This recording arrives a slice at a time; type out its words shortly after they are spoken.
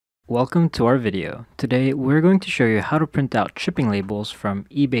Welcome to our video. Today we're going to show you how to print out shipping labels from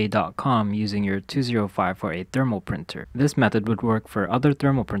ebay.com using your 20548 thermal printer. This method would work for other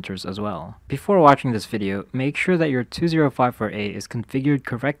thermal printers as well. Before watching this video, make sure that your 20548 is configured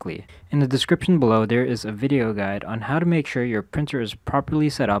correctly. In the description below there is a video guide on how to make sure your printer is properly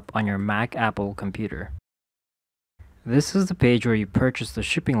set up on your Mac Apple computer. This is the page where you purchase the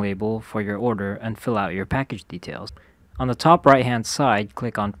shipping label for your order and fill out your package details. On the top right hand side,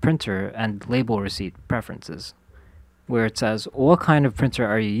 click on Printer and Label Receipt Preferences. Where it says what kind of printer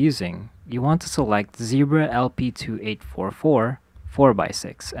are you using, you want to select Zebra LP2844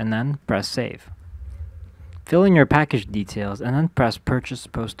 4x6 and then press Save. Fill in your package details and then press Purchase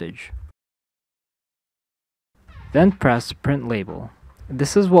Postage. Then press Print Label.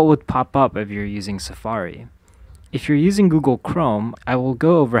 This is what would pop up if you're using Safari. If you're using Google Chrome, I will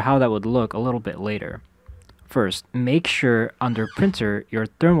go over how that would look a little bit later. First, make sure under Printer your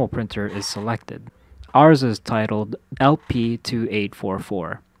thermal printer is selected. Ours is titled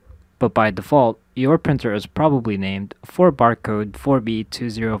LP2844, but by default, your printer is probably named for Barcode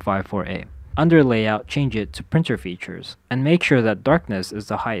 4B2054A. Under Layout, change it to Printer Features, and make sure that darkness is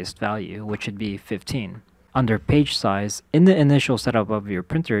the highest value, which should be 15. Under Page Size, in the initial setup of your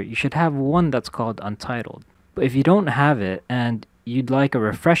printer, you should have one that's called Untitled. But if you don't have it and you'd like a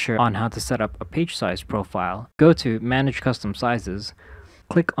refresher on how to set up a page size profile, go to Manage Custom Sizes,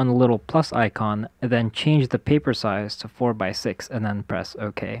 click on the little plus icon, and then change the paper size to 4x6 and then press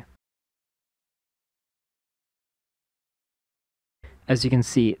OK. As you can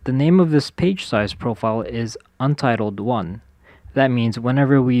see, the name of this page size profile is Untitled 1. That means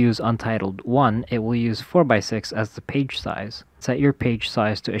whenever we use Untitled 1, it will use 4x6 as the page size. Set your page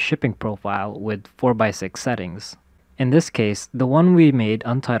size to a shipping profile with 4x6 settings. In this case, the one we made,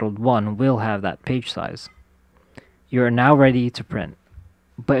 Untitled 1, will have that page size. You are now ready to print.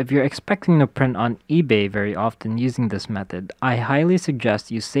 But if you're expecting to print on eBay very often using this method, I highly suggest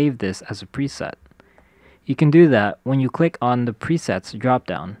you save this as a preset. You can do that when you click on the Presets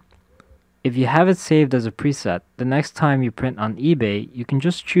dropdown. If you have it saved as a preset, the next time you print on eBay, you can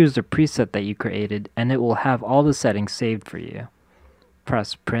just choose the preset that you created and it will have all the settings saved for you.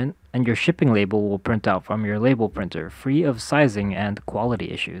 Press Print, and your shipping label will print out from your label printer, free of sizing and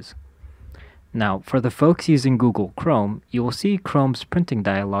quality issues. Now, for the folks using Google Chrome, you will see Chrome's printing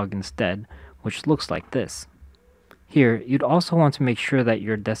dialog instead, which looks like this. Here, you'd also want to make sure that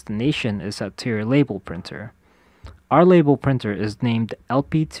your destination is set to your label printer. Our label printer is named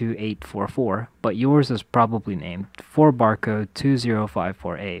LP2844, but yours is probably named for Barcode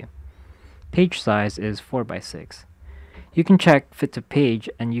 2054A. Page size is 4x6. You can check Fit to Page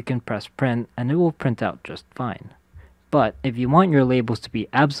and you can press Print and it will print out just fine. But if you want your labels to be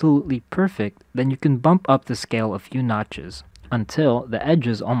absolutely perfect, then you can bump up the scale a few notches until the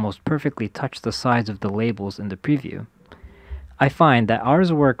edges almost perfectly touch the sides of the labels in the preview. I find that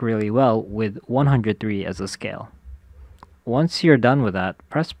ours work really well with 103 as a scale. Once you're done with that,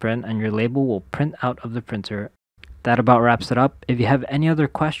 press Print and your label will print out of the printer. That about wraps it up. If you have any other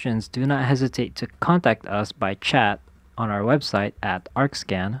questions, do not hesitate to contact us by chat on our website at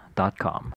arkscan.com.